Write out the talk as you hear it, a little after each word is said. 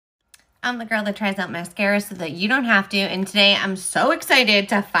I'm the girl that tries out mascara so that you don't have to, and today I'm so excited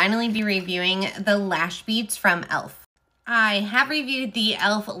to finally be reviewing the Lash Beats from e.l.f. I have reviewed the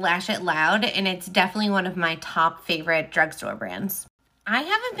e.l.f. Lash It Loud, and it's definitely one of my top favorite drugstore brands. I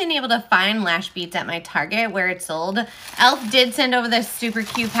haven't been able to find Lash Beats at my Target where it's sold. e.l.f. did send over this super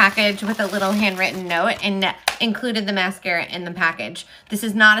cute package with a little handwritten note and included the mascara in the package. This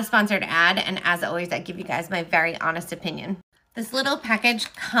is not a sponsored ad, and as always, I give you guys my very honest opinion. This little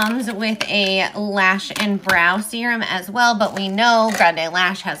package comes with a lash and brow serum as well, but we know Grande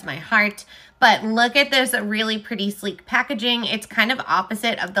Lash has my heart. But look at this really pretty sleek packaging. It's kind of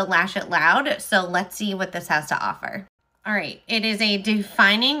opposite of the Lash It Loud, so let's see what this has to offer. All right, it is a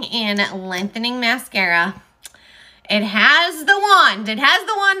defining and lengthening mascara. It has the wand. It has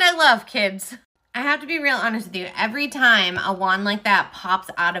the wand I love, kids. I have to be real honest with you. Every time a wand like that pops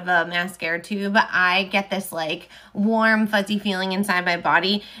out of a mascara tube, I get this like warm, fuzzy feeling inside my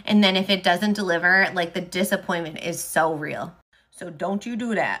body. And then if it doesn't deliver, like the disappointment is so real. So don't you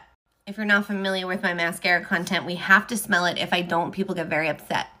do that. If you're not familiar with my mascara content, we have to smell it. If I don't, people get very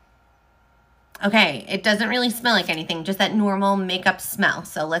upset. Okay, it doesn't really smell like anything, just that normal makeup smell.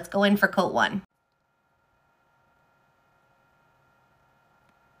 So let's go in for coat one.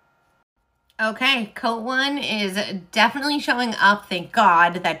 Okay, coat one is definitely showing up. Thank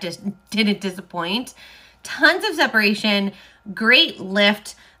God that just didn't disappoint. Tons of separation, great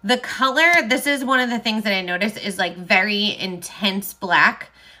lift. The color, this is one of the things that I noticed is like very intense black.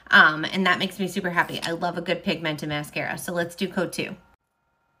 And that makes me super happy. I love a good pigmented mascara. So let's do coat two.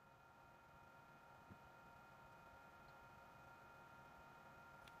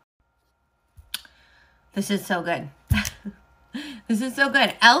 This is so good. This is so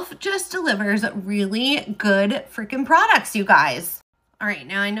good. e.l.f. just delivers really good freaking products, you guys. All right,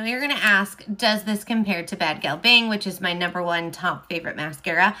 now I know you're gonna ask, does this compare to Bad Gal Bang, which is my #1 top favorite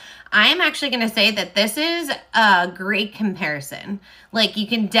mascara? I am actually gonna say that this is a great comparison. Like, you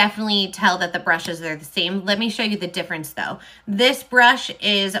can definitely tell that the brushes are the same. Let me show you the difference though. This brush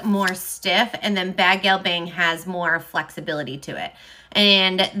is more stiff, and then Bad Gal Bang has more flexibility to it.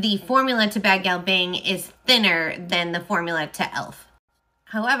 And the formula to Bad Gal Bang is thinner than the formula to e.l.f.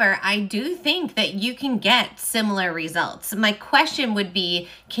 However, I do think that you can get similar results. My question would be,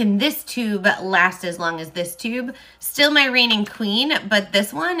 can this tube last as long as this tube? Still my reigning queen, but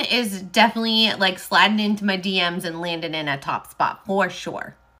this one is definitely like sliding into my DMs and landing in a top spot for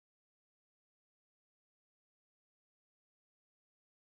sure.